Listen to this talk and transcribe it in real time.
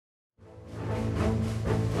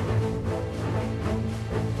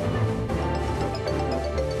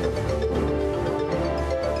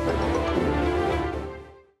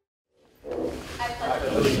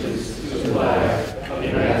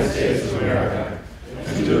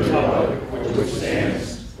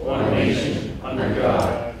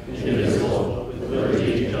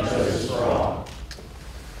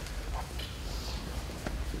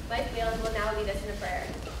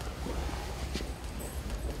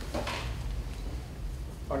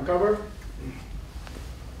Uncover.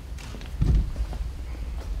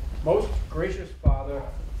 Most gracious Father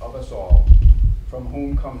of us all, from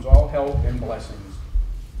whom comes all help and blessings,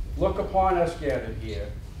 look upon us gathered here,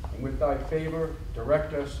 and with thy favor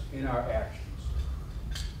direct us in our actions.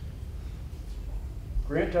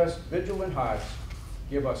 Grant us vigilant hearts,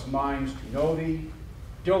 give us minds to know thee,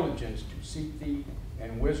 diligence to seek thee,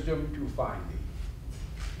 and wisdom to find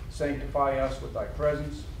thee. Sanctify us with thy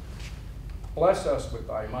presence, bless us with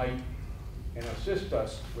thy might, and assist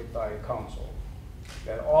us with thy counsel,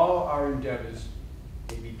 that all our endeavors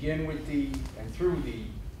may begin with thee and through thee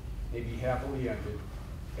may be happily ended.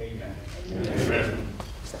 Amen. Amen.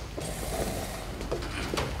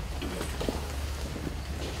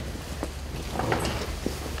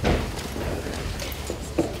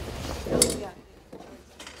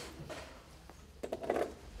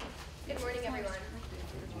 Good morning, everyone.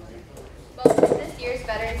 Welcome to this year's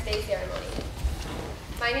Veterans Day ceremony.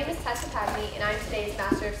 My name is Tessa Pagny, and I'm today's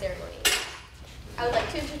Master of Ceremonies. I would like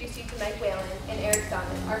to introduce you to Mike Whalen and Eric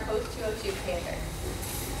Sonnet, our Post 202 commander.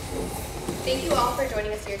 Thank you all for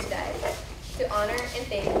joining us here today to honor and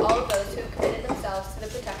thank all of those who have committed themselves to the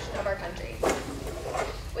protection of our country.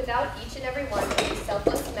 Without each and every one of these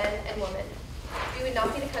selfless men and women, we would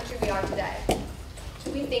not be the country we are today.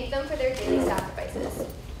 We thank them for their daily sacrifices.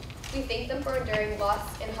 We thank them for enduring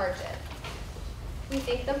loss and hardship. We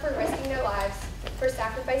thank them for risking their lives, for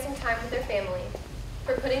sacrificing time with their family,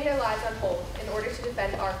 for putting their lives on hold in order to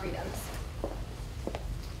defend our freedoms.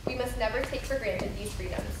 We must never take for granted these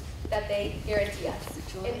freedoms that they guarantee us,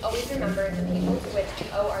 and always remember the people to which we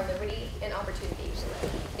owe our liberty and opportunity.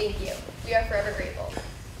 Thank you. We are forever grateful.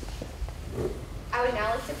 I would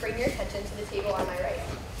now like to bring your attention to the table on my right.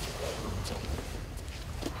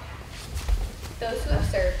 Those who have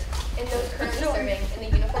served and those currently serving in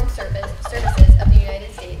the uniformed services of the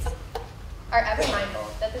United States are ever mindful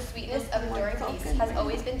that the sweetness of enduring peace has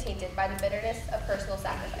always been tainted by the bitterness of personal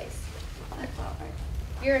sacrifice.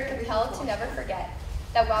 We are compelled to never forget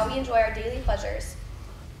that while we enjoy our daily pleasures,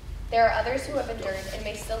 there are others who have endured and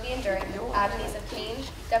may still be enduring agonies of pain,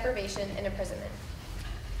 deprivation, and imprisonment.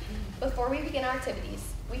 Before we begin our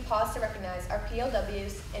activities, we pause to recognize our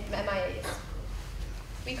POWs and MIAs.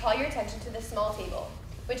 We call your attention to this small table,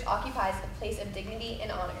 which occupies a place of dignity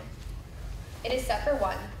and honor. It is set for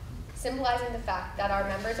one, symbolizing the fact that our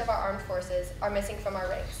members of our armed forces are missing from our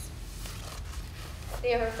ranks.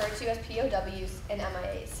 They are referred to as POWs and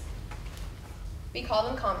MIAs. We call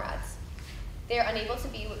them comrades. They are unable to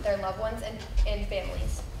be with their loved ones and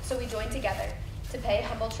families, so we join together to pay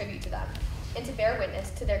humble tribute to them and to bear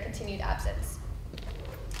witness to their continued absence.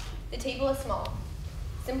 The table is small,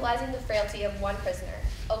 symbolizing the frailty of one prisoner,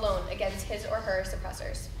 alone against his or her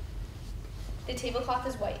suppressors. The tablecloth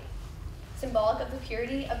is white, symbolic of the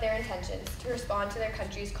purity of their intentions to respond to their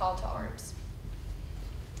country's call to arms.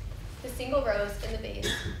 The single rose in the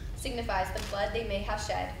vase signifies the blood they may have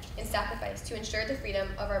shed in sacrifice to ensure the freedom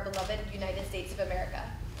of our beloved United States of America.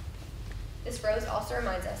 This rose also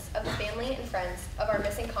reminds us of the family and friends of our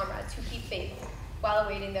missing comrades who keep faith while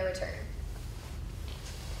awaiting their return.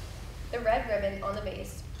 The red ribbon on the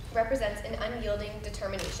vase represents an unyielding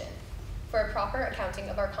determination for a proper accounting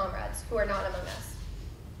of our comrades who are not among us.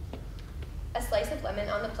 A slice of lemon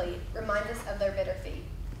on the plate reminds us of their bitter fate.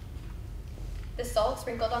 The salt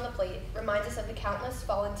sprinkled on the plate reminds us of the countless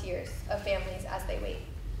volunteers of families as they wait.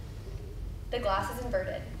 The glass is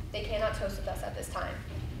inverted. They cannot toast with us at this time.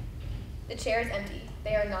 The chair is empty.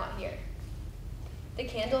 They are not here. The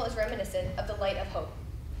candle is reminiscent of the light of hope,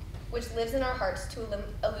 which lives in our hearts to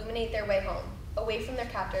illuminate their way home, away from their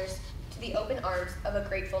captors, to the open arms of a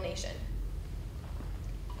grateful nation.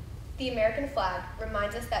 The American flag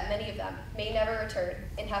reminds us that many of them may never return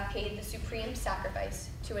and have paid the supreme sacrifice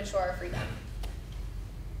to ensure our freedom.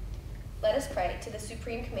 Let us pray to the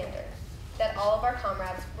Supreme Commander that all of our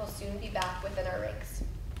comrades will soon be back within our ranks.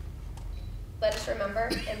 Let us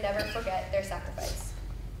remember and never forget their sacrifice.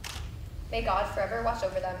 May God forever watch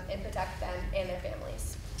over them and protect them and their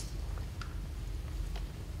families.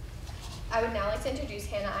 I would now like to introduce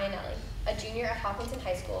Hannah Iannelli, a junior at Hopkinton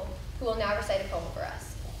High School, who will now recite a poem for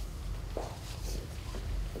us.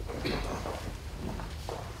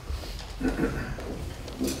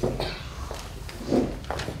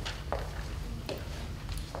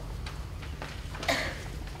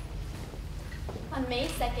 On May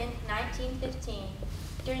 2nd, 1915,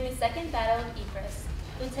 during the Second Battle of Ypres,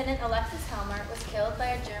 Lieutenant Alexis Helmer was killed by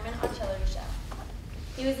a German artillery shell.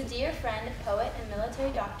 He was a dear friend, poet, and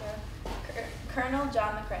military doctor, Colonel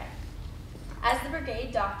John McCrae. As the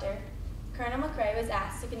brigade doctor, Colonel McCrae was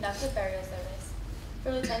asked to conduct a burial service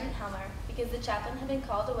for Lieutenant Helmer because the chaplain had been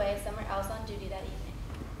called away somewhere else on duty that evening.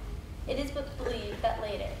 It is believed that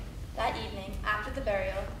later, that evening, after the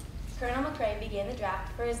burial, Colonel McRae began the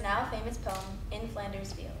draft for his now famous poem, In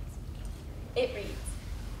Flanders Fields. It reads,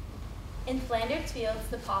 "In Flanders fields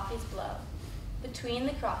the poppies blow, between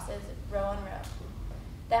the crosses, row on row,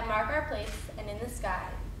 that mark our place, and in the sky,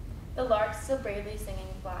 the larks still bravely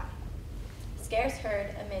singing fly, scarce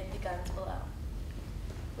heard amid the guns below.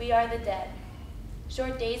 We are the dead.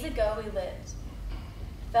 Short days ago we lived,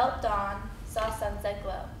 felt dawn, saw sunset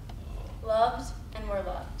glow, loved and were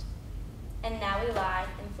loved, and now we lie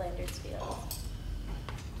in Flanders fields.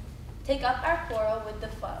 Take up our quarrel with the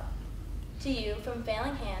foe. To you, from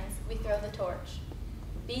failing hands, we throw the torch.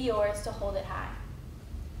 Be yours to hold it high.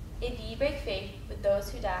 If ye break faith with those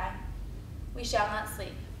who die, we shall not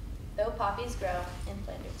sleep, though poppies grow in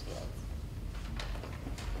Flanders fields."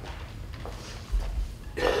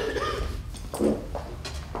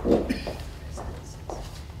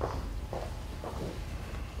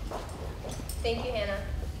 Thank you, Hannah.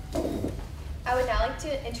 I would now like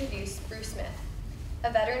to introduce Bruce Smith,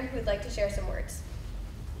 a veteran who would like to share some words.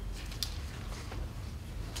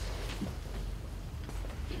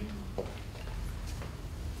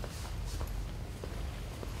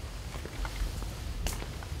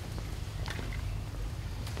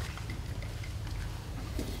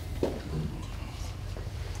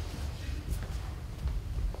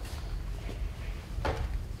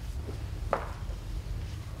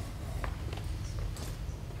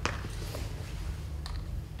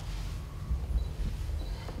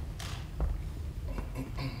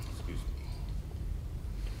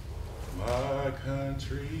 My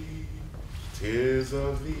country, 'tis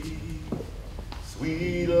of thee,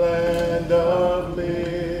 sweet land of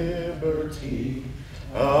liberty,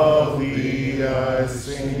 of thee I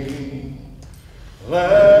sing.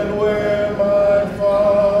 Land where my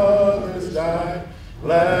fathers died,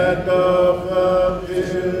 land of the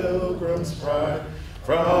pilgrim's pride,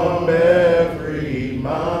 from every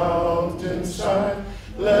mountainside,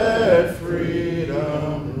 let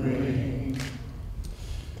freedom ring.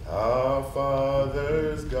 Our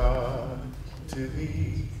fathers, God, to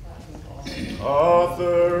thee,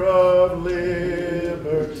 author of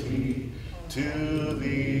liberty, to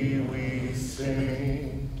thee we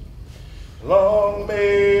sing. Long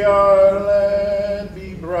may our land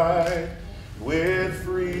be bright with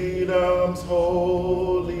freedom's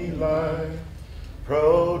holy light.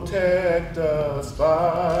 Protect us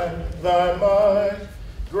by thy might,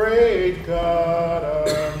 great God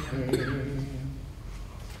our King.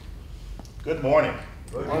 Good morning.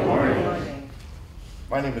 Good morning.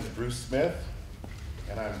 My name is Bruce Smith,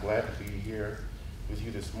 and I'm glad to be here with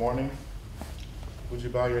you this morning. Would you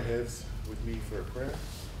bow your heads with me for a prayer?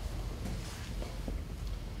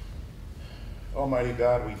 Almighty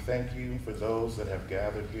God, we thank you for those that have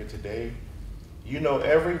gathered here today. You know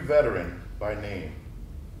every veteran by name.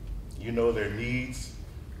 You know their needs,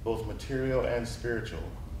 both material and spiritual.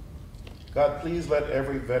 God, please let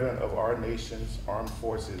every veteran of our nation's armed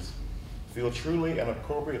forces feel truly and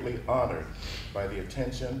appropriately honored by the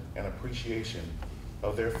attention and appreciation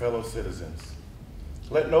of their fellow citizens.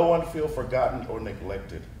 Let no one feel forgotten or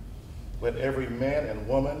neglected. Let every man and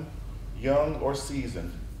woman, young or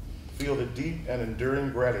seasoned, feel the deep and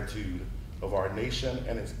enduring gratitude of our nation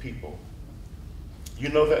and its people. You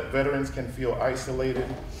know that veterans can feel isolated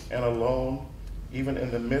and alone, even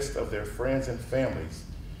in the midst of their friends and families,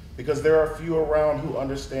 because there are few around who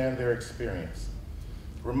understand their experience.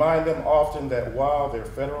 Remind them often that while their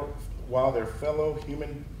fellow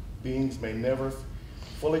human beings may never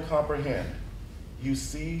fully comprehend, you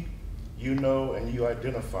see, you know, and you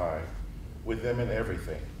identify with them in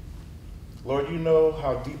everything. Lord, you know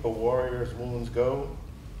how deep a warrior's wounds go.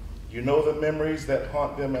 You know the memories that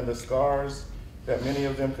haunt them and the scars that many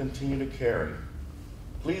of them continue to carry.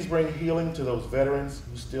 Please bring healing to those veterans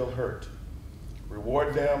who still hurt.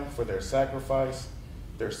 Reward them for their sacrifice,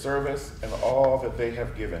 their service, and all that they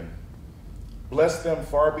have given. Bless them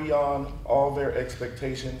far beyond all their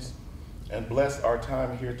expectations, and bless our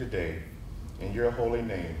time here today. In your holy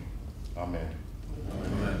name, amen.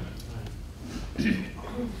 Amen.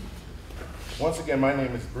 Once again, my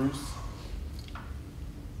name is Bruce,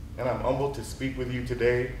 and I'm humbled to speak with you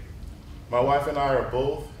today. My wife and I are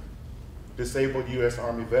both disabled U.S.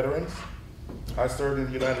 Army veterans. I served in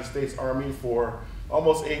the United States Army for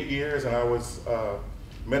almost 8 years, and I was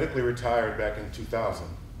medically retired back in 2000.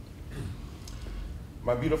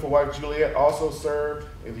 My beautiful wife, Juliet, also served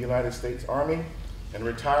in the United States Army and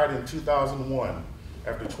retired in 2001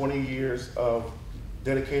 after 20 years of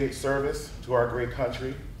dedicated service to our great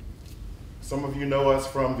country. Some of you know us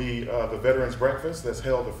from the Veterans Breakfast that's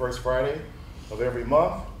held the first Friday of every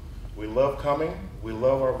month. We love coming. We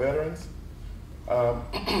love our veterans. I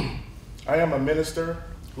am a minister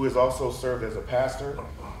who has also served as a pastor.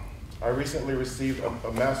 I recently received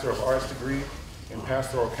a Master of Arts degree in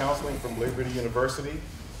Pastoral Counseling from Liberty University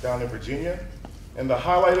down in Virginia. And the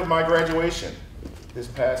highlight of my graduation this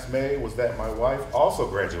past May was that my wife also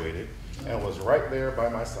graduated and was right there by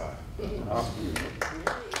my side. And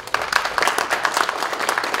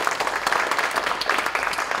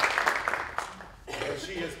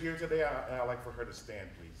she is here today, and I'd like for her to stand,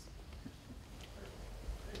 please.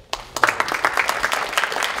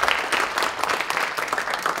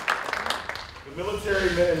 The military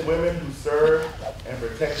men and women who served and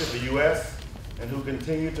protected the U.S. and who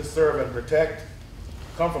continue to serve and protect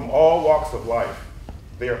come from all walks of life.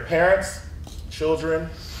 They are parents, children,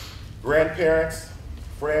 grandparents,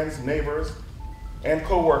 friends, neighbors, and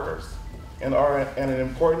co-workers, and are an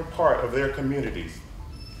important part of their communities.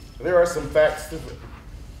 There are some facts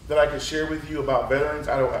that I could share with you about veterans.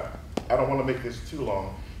 I don't want to make this too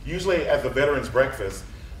long. Usually at the Veterans Breakfast,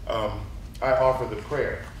 I offer the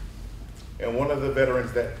prayer. And one of the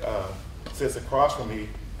veterans that sits across from me,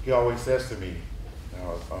 he always says to me,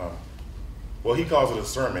 well, he calls it a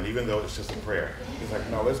sermon, even though it's just a prayer. He's like,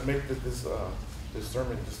 no, let's make this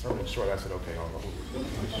sermon short. I said, okay, I'll keep it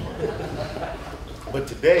short. But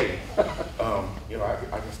today, I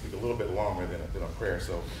can speak a little bit longer than a prayer,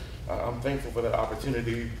 so I'm thankful for that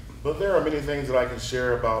opportunity. But there are many things that I can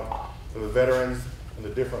share about the veterans and the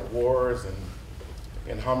different wars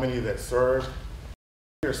and how many that served.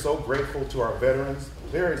 We are so grateful to our veterans.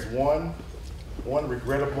 There is one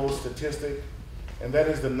regrettable statistic, and that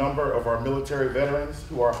is the number of our military veterans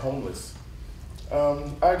who are homeless.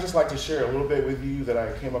 I'd just like to share a little bit with you that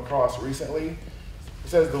I came across recently. It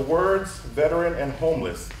says the words veteran and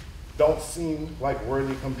homeless don't seem like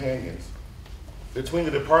worthy companions. Between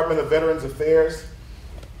the Department of Veterans Affairs,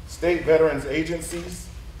 state veterans agencies,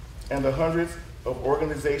 and the hundreds of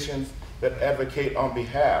organizations that advocate on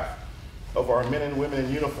behalf of our men and women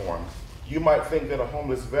in uniform, you might think that a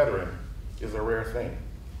homeless veteran is a rare thing.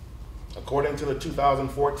 According to the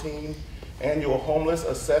 2014 Annual Homeless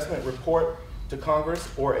Assessment Report to Congress,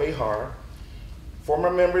 or AHAR, former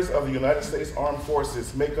members of the United States Armed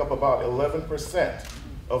Forces make up about 11%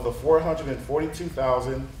 of the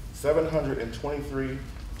 442,723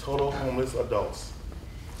 total homeless adults.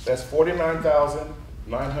 That's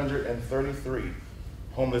 49,933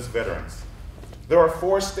 homeless veterans. There are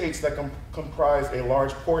 4 states that comprise a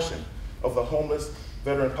large portion of the homeless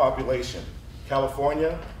veteran population.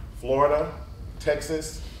 California, Florida,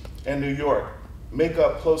 Texas, and New York make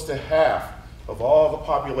up close to half of all the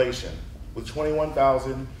population, with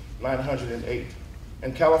 21,908.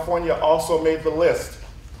 And California also made the list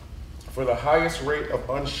for the highest rate of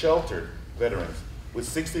unsheltered veterans, with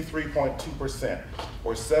 63.2%,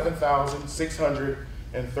 or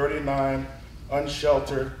 7,639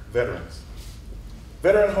 unsheltered veterans.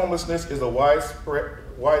 Veteran homelessness is a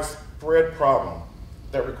widespread problem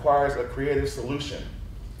that requires a creative solution.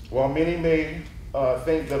 While many may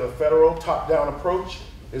think that a federal top-down approach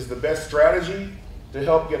is the best strategy to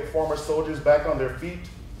help get former soldiers back on their feet,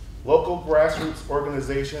 local grassroots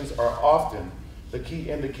organizations are often the key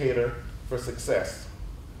indicator for success.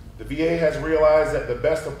 The VA has realized that the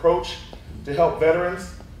best approach to help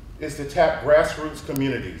veterans is to tap grassroots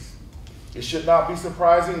communities. It should not be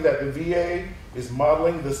surprising that the VA is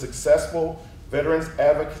modeling the successful veterans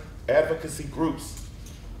advocacy groups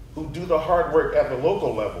who do the hard work at the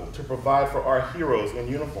local level to provide for our heroes in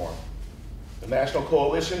uniform. The National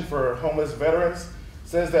Coalition for Homeless Veterans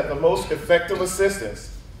says that the most effective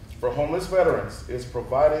assistance for homeless veterans is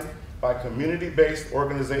provided by community-based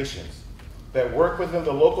organizations that work within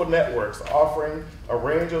the local networks, offering a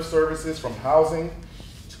range of services from housing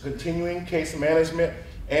to continuing case management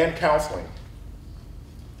and counseling.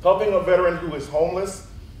 Helping a veteran who is homeless,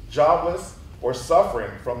 jobless, or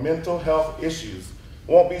suffering from mental health issues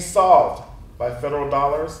won't be solved by federal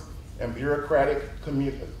dollars and bureaucratic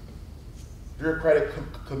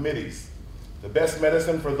committees. The best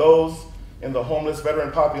medicine for those in the homeless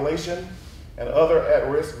veteran population and other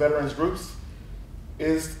at-risk veterans groups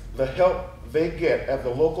is the help they get at the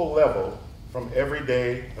local level from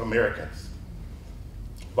everyday Americans.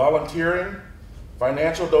 Volunteering,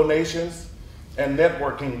 financial donations, and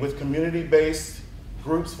networking with community-based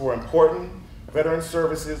groups for important veteran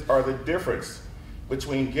services are the difference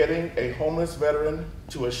between getting a homeless veteran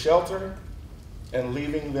to a shelter and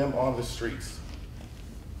leaving them on the streets.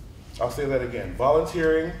 I'll say that again.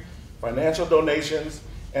 Volunteering, financial donations,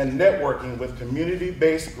 and networking with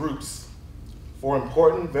community-based groups for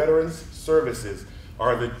important veterans services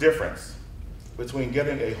are the difference between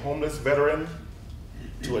getting a homeless veteran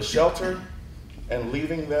to to a shelter and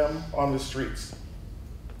leaving them on the streets.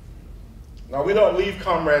 Now, we don't leave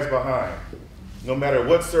comrades behind. No matter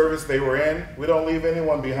what service they were in, we don't leave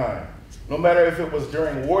anyone behind. No matter if it was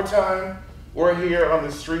during wartime or here on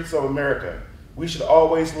the streets of America, we should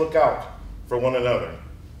always look out for one another.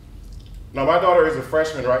 Now, my daughter is a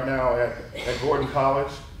freshman right now at Gordon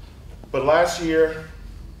College, but last year,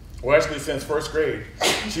 well, actually since first grade,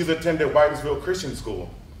 she's attended Whitensville Christian School.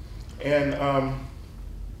 And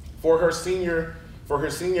for her senior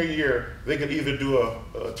year, they could either do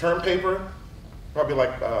a term paper, probably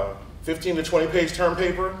like 15 to 20 page term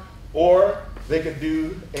paper, or they could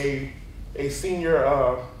do a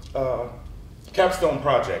senior capstone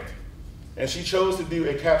project. And she chose to do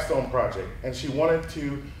a capstone project, and she wanted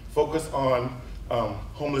to focus on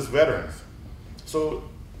homeless veterans. So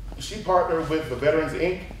she partnered with the Veterans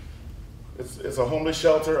Inc. It's a homeless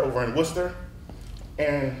shelter over in Worcester,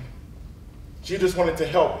 and she just wanted to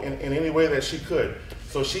help in any way that she could.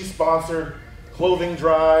 So she sponsored clothing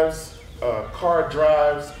drives, card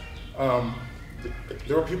drives.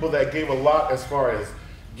 There were people that gave a lot as far as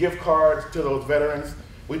gift cards to those veterans.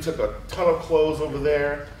 We took a ton of clothes over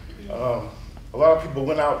there. A lot of people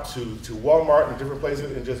went out to Walmart and different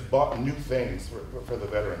places and just bought new things for the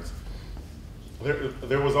veterans.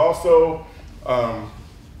 There was also,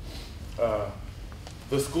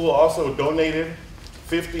 the school also donated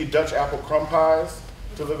 50 Dutch apple crumb pies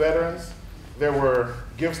to the veterans. There were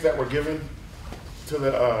gifts that were given to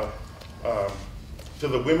the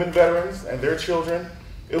women veterans and their children.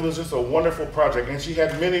 It was just a wonderful project, and she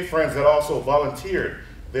had many friends that also volunteered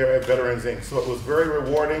there at Veterans Inc. So it was very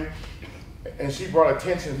rewarding, and she brought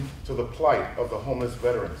attention to the plight of the homeless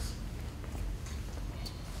veterans.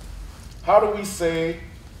 How do we say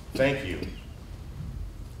thank you?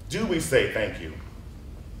 Do we say thank you?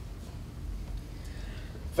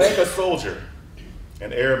 Thank a soldier,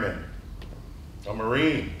 an airman, a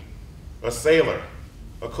Marine, a sailor,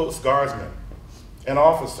 a Coast Guardsman, an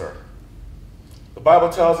officer. The Bible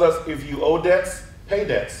tells us if you owe debts, pay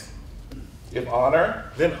debts. If honor,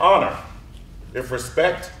 then honor. If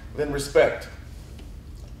respect, then respect.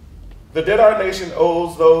 The debt our nation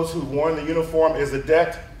owes those who've worn the uniform is a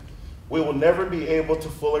debt we will never be able to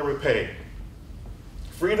fully repay.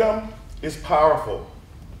 Freedom is powerful.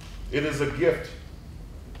 It is a gift.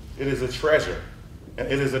 It is a treasure,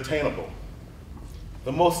 and it is attainable.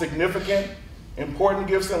 The most significant, important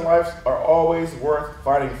gifts in life are always worth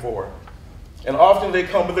fighting for, and often they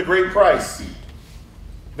come with a great price.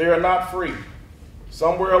 They are not free.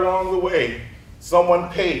 Somewhere along the way, someone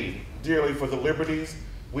paid dearly for the liberties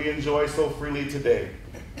we enjoy so freely today.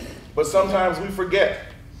 But sometimes we forget.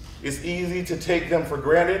 It's easy to take them for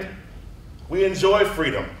granted. We enjoy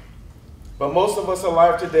freedom, but most of us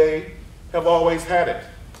alive today have always had it.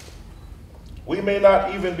 We may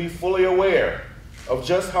not even be fully aware of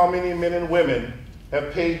just how many men and women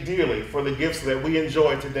have paid dearly for the gifts that we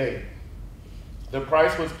enjoy today. The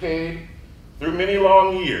price was paid through many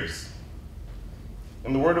long years.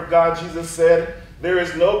 In the Word of God, Jesus said, "There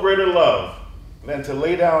is no greater love than to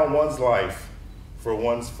lay down one's life for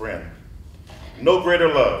one's friend." No greater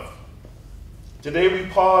love. Today we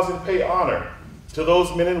pause and pay honor to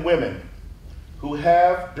those men and women who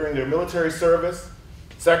have, during their military service,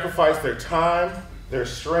 sacrificed their time, their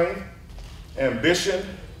strength, ambition,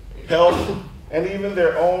 health, and even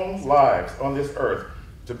their own lives on this earth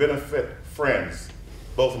to benefit friends,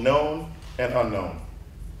 both known and unknown.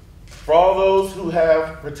 For all those who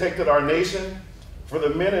have protected our nation, for the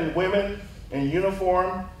men and women in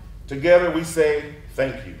uniform, together we say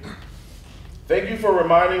thank you. Thank you for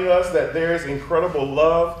reminding us that there is incredible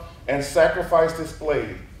love and sacrifice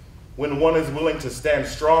displayed when one is willing to stand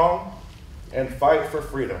strong and fight for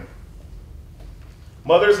freedom.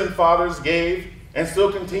 Mothers and fathers gave and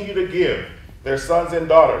still continue to give their sons and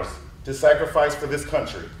daughters to sacrifice for this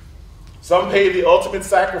country. Some paid the ultimate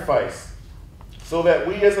sacrifice so that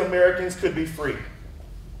we as Americans could be free.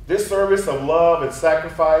 This service of love and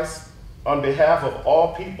sacrifice on behalf of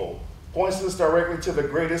all people points us directly to the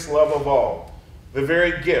greatest love of all, the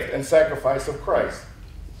very gift and sacrifice of Christ.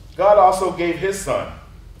 God also gave his son,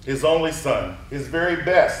 his only son, his very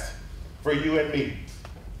best for you and me.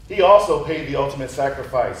 He also paid the ultimate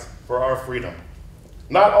sacrifice for our freedom,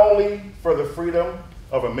 not only for the freedom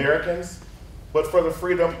of Americans, but for the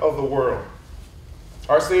freedom of the world.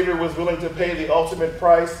 Our Savior was willing to pay the ultimate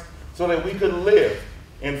price so that we could live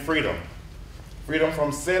in freedom, freedom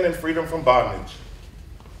from sin and freedom from bondage.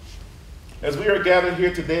 As we are gathered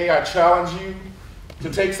here today, I challenge you to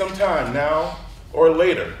take some time now or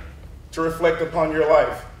later to reflect upon your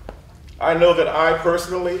life. I know that I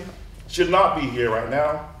personally should not be here right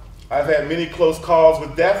now. I've had many close calls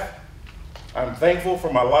with death. I'm thankful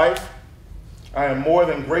for my life. I am more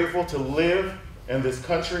than grateful to live in this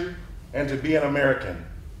country and to be an American.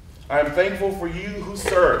 I am thankful for you who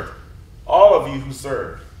served, all of you who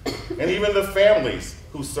served, and even the families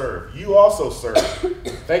who served. You also served.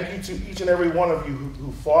 Thank you to each and every one of you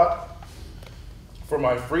who fought for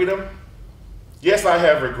my freedom. Yes, I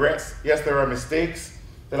have regrets. Yes, there are mistakes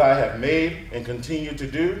that I have made and continue to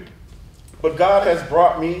do. But God has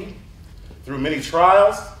brought me through many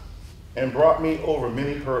trials and brought me over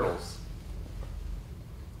many hurdles.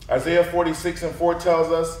 Isaiah 46:4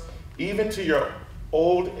 tells us, even to your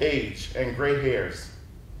old age and gray hairs,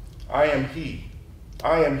 I am he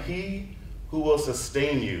who will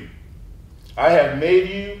sustain you. I have made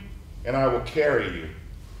you and I will carry you.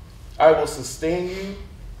 I will sustain you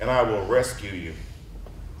and I will rescue you.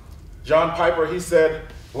 John Piper, he said,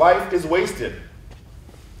 life is wasted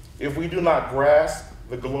if we do not grasp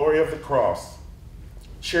the glory of the cross,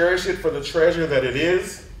 cherish it for the treasure that it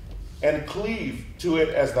is, and cleave to it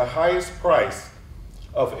as the highest price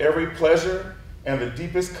of every pleasure and the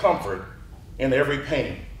deepest comfort in every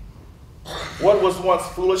pain. What was once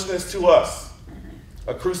foolishness to us,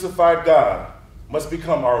 a crucified God, must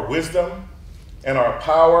become our wisdom and our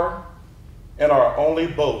power and our only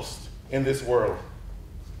boast in this world.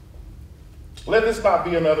 Let this not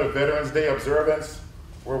be another Veterans Day observance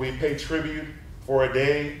where we pay tribute for a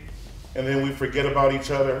day and then we forget about each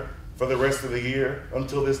other for the rest of the year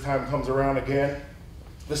until this time comes around again.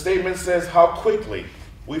 The statement says how quickly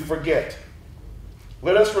we forget.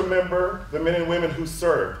 Let us remember the men and women who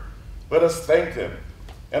served. Let us thank them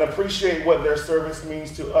and appreciate what their service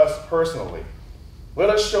means to us personally. Let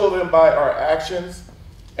us show them by our actions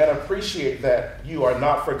and appreciate that you are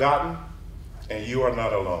not forgotten and you are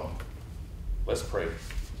not alone. Let's pray.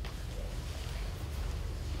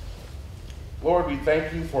 Lord, we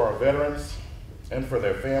thank you for our veterans and for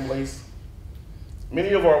their families. Many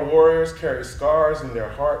of our warriors carry scars in their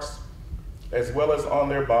hearts as well as on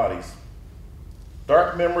their bodies.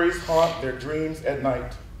 Dark memories haunt their dreams at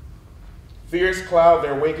night. Fears cloud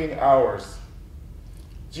their waking hours.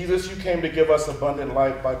 Jesus, you came to give us abundant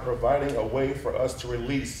life by providing a way for us to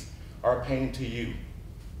release our pain to you.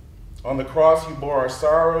 On the cross, you bore our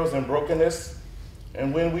sorrows and brokenness,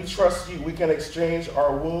 and when we trust you, we can exchange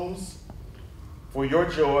our wounds for your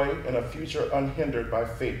joy and a future unhindered by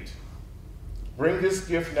fate. Bring this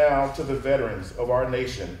gift now to the veterans of our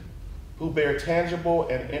nation who bear tangible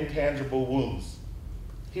and intangible wounds.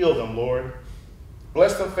 Heal them, Lord.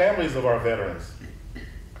 Bless the families of our veterans.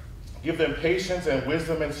 Give them patience and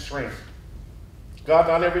wisdom and strength. God,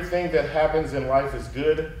 not everything that happens in life is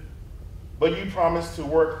good, but you promise to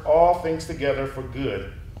work all things together for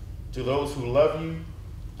good to those who love you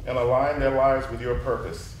and align their lives with your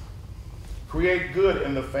purpose. Create good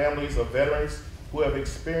in the families of veterans who have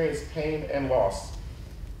experienced pain and loss.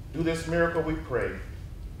 Do this miracle, we pray.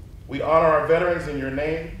 We honor our veterans in your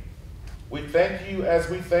name. We thank you as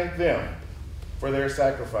we thank them for their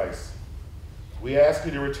sacrifice. We ask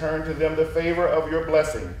you to return to them the favor of your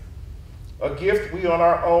blessing, a gift we on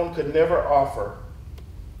our own could never offer.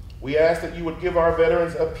 We ask that you would give our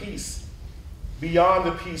veterans a peace beyond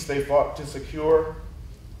the peace they fought to secure,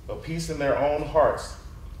 a peace in their own hearts,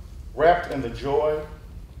 wrapped in the joy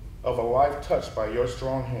of a life touched by your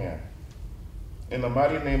strong hand. In the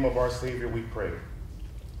mighty name of our Savior we pray.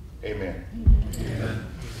 Amen. Amen.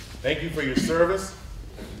 Thank you for your service.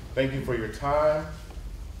 Thank you for your time,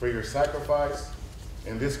 for your sacrifice,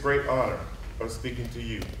 and this great honor of speaking to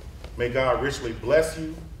you. May God richly bless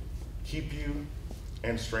you, keep you,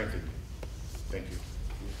 and strengthen you. Thank you.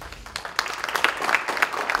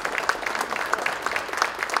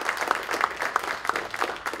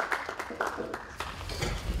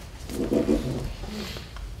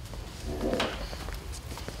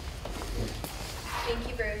 Thank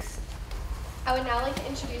you, Bruce. I would now like to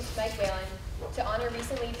introduce Mike Whalen to honor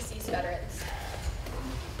recently deceased veterans.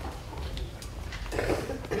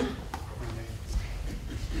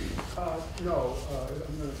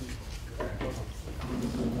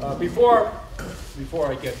 Before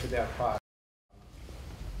I get to that part,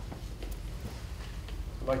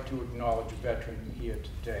 I'd like to acknowledge a veteran here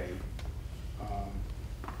today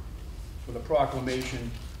for the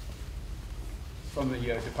proclamation from the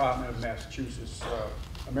Department of Massachusetts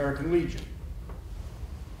American Legion.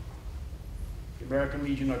 The American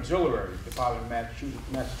Legion Auxiliary Department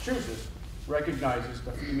of Massachusetts recognizes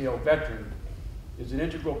the female veteran as an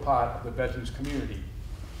integral part of the veterans community.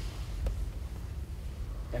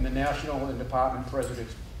 And the national and department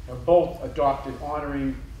presidents have both adopted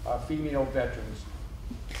honoring female veterans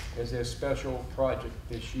as their special project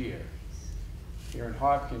this year. here in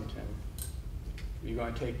Hopkinton, we're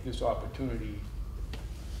going to take this opportunity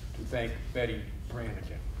to thank Betty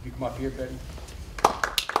Brannigan. You come up here, Betty.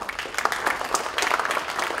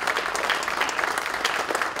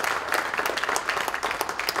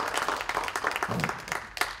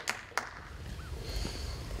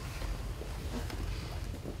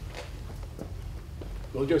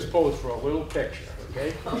 We'll just pose for a little picture,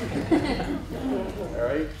 okay? All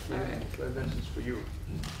right? So this is for you,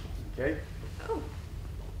 okay?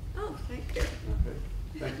 Oh, thank you. Okay.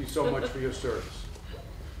 Thank you so much for your service.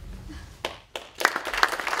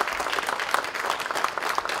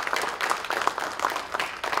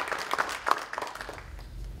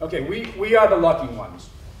 Okay, we are the lucky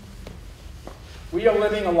ones. We are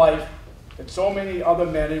living a life that so many other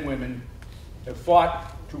men and women have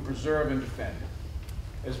fought to preserve and defend.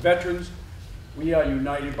 As veterans, we are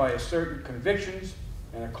united by a certain convictions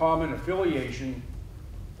and a common affiliation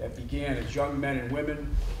that began as young men and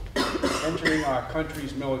women entering our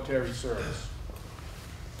country's military service.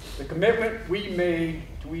 The commitment we made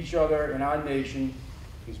to each other and our nation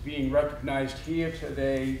is being recognized here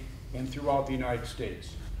today and throughout the United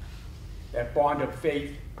States. That bond of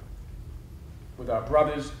faith with our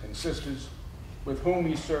brothers and sisters with whom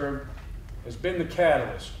we serve has been the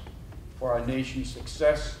catalyst for our nation's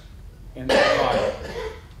success and survival.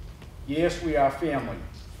 Yes, we are family,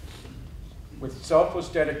 with selfless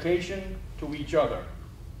dedication to each other.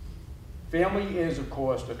 Family is, of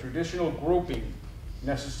course, the traditional grouping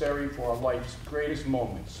necessary for our life's greatest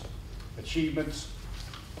moments, achievements,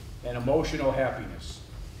 and emotional happiness.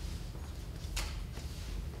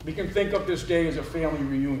 We can think of this day as a family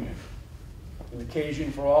reunion, an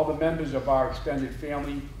occasion for all the members of our extended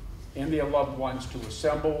family and their loved ones to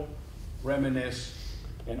assemble, reminisce,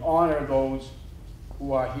 and honor those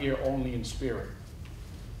who are here only in spirit.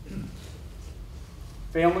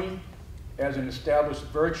 Family, as an established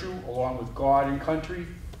virtue along with God and country,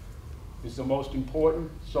 is the most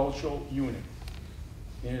important social unit.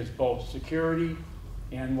 It is both security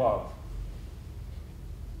and love.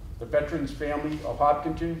 The Veterans Family of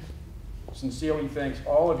Hopkinton sincerely thanks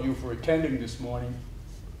all of you for attending this morning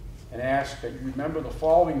and asks that you remember the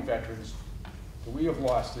following veterans that we have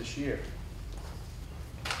lost this year.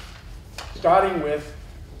 Starting with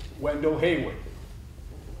Wendell Hayward.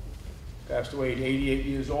 Passed away at 88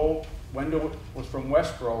 years old. Wendell was from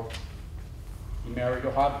Westboro. He married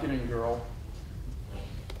a Hopkinton girl.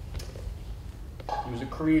 He was a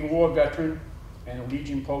Korean War veteran and a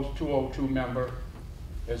Legion Post 202 member,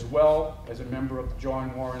 as well as a member of the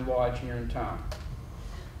John Warren Lodge here in town.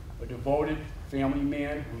 A devoted family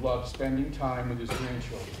man who loved spending time with his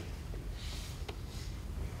grandchildren.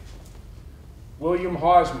 William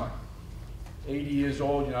Hosmer, 80 years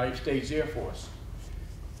old, United States Air Force.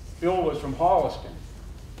 Bill was from Holliston,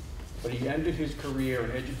 but he ended his career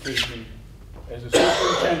in education as a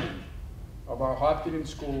superintendent of our Hopkinton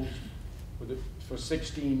schools for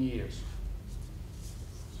 16 years.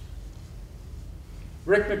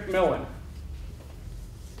 Rick McMillan,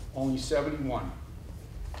 only 71.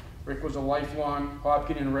 Rick was a lifelong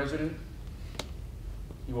Hopkinton resident.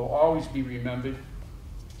 He will always be remembered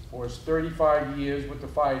for his 35 years with the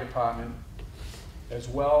fire department, as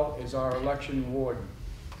well as our election warden.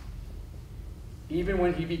 Even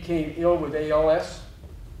when he became ill with ALS,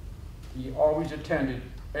 he always attended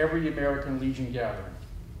every American Legion gathering.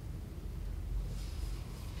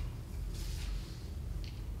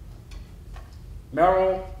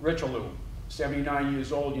 Merrill Richelieu, 79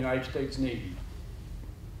 years old, United States Navy.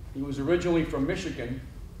 He was originally from Michigan,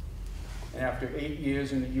 and after 8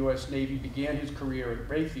 years in the U.S. Navy, began his career at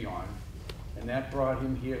Raytheon, and that brought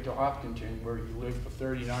him here to Hopkinton, where he lived for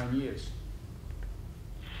 39 years.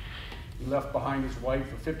 He left behind his wife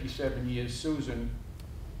for 57 years, Susan,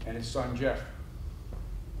 and his son, Jeff.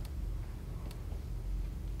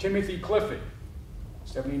 Timothy Clifford,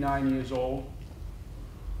 79 years old,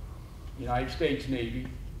 United States Navy,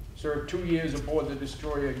 served 2 years aboard the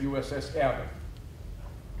destroyer USS Abbott.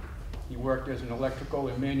 He worked as an electrical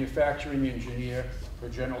and manufacturing engineer for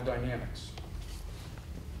General Dynamics.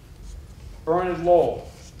 Bernard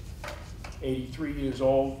Lowell, 83 years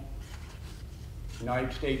old,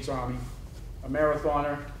 United States Army, a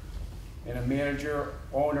marathoner and a manager,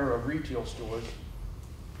 owner of retail stores.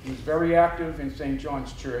 He was very active in St.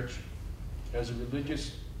 John's Church as a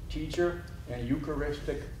religious teacher and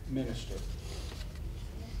Eucharistic minister.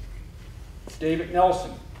 David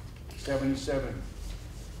Nelson, 77,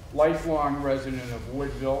 lifelong resident of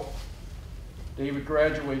Woodville. David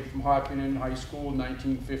graduated from Hopkinton High School in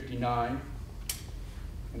 1959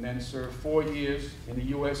 and then served 4 years in the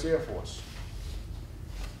U.S. Air Force.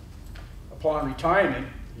 Upon retirement,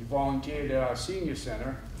 He volunteered at our senior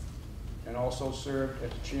center and also served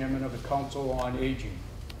as chairman of the Council on Aging.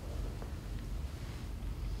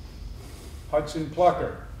 Hudson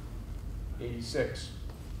Plucker, 86.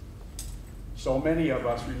 So many of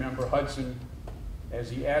us remember Hudson as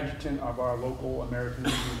the adjutant of our local American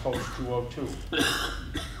Legion Post 202.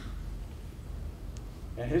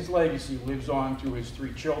 And his legacy lives on through his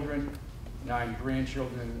 3 children, 9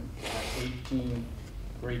 grandchildren, and 18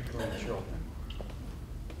 great-grandchildren.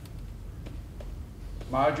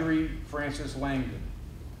 Marjorie Frances Langdon,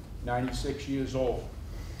 96 years old.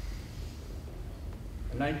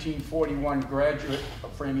 A 1941 graduate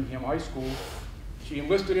of Framingham High School, she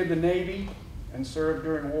enlisted in the Navy and served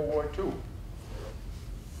during World War II.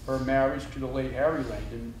 Her marriage to the late Harry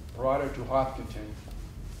Langdon brought her to Hopkinton,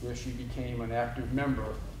 where she became an active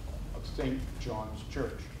member of St. John's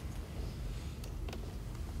Church.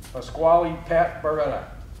 Pasquale Pat Beretta,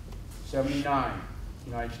 79,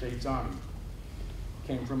 United States Army,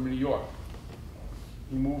 came from New York.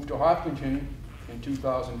 He moved to Hopkinton in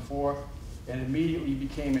 2004 and immediately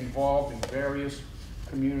became involved in various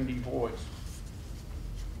community boards.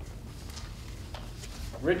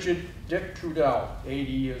 Richard Dick Trudell,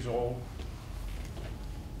 80 years old.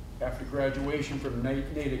 After graduation from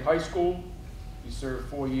Natick High School, he served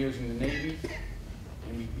 4 years in the Navy,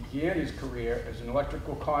 and he began his career as an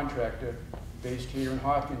electrical contractor based here in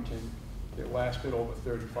Hopkinton that lasted over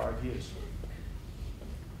 35 years.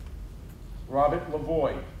 Robert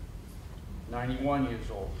Lavoie, 91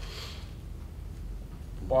 years old.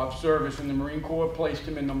 Bob's service in the Marine Corps placed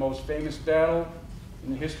him in the most famous battle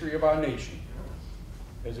in the history of our nation.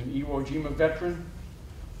 As an Iwo Jima veteran,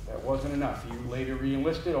 that wasn't enough. He later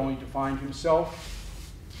re-enlisted only to find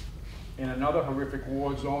himself in another horrific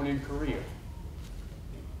war zone in Korea.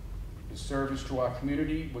 His service to our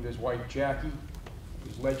community with his wife Jackie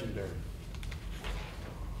is legendary.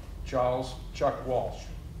 Charles Chuck Walsh,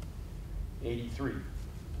 83.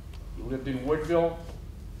 He lived in Woodville,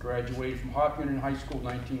 graduated from Hopkinton High School in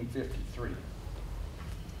 1953. He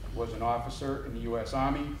was an officer in the U.S.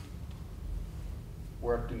 Army,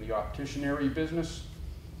 worked in the opticianry business,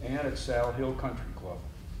 and at Saddle Hill Country Club.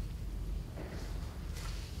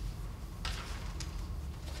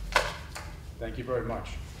 Thank you very much.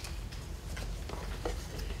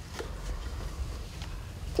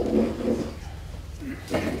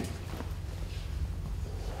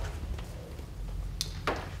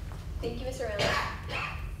 Thank you, Mr. Reynolds.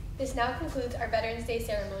 This now concludes our Veterans Day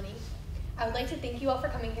ceremony. I would like to thank you all for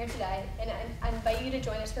coming here today, and I invite you to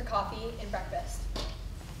join us for coffee and breakfast.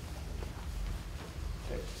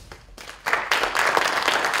 Okay.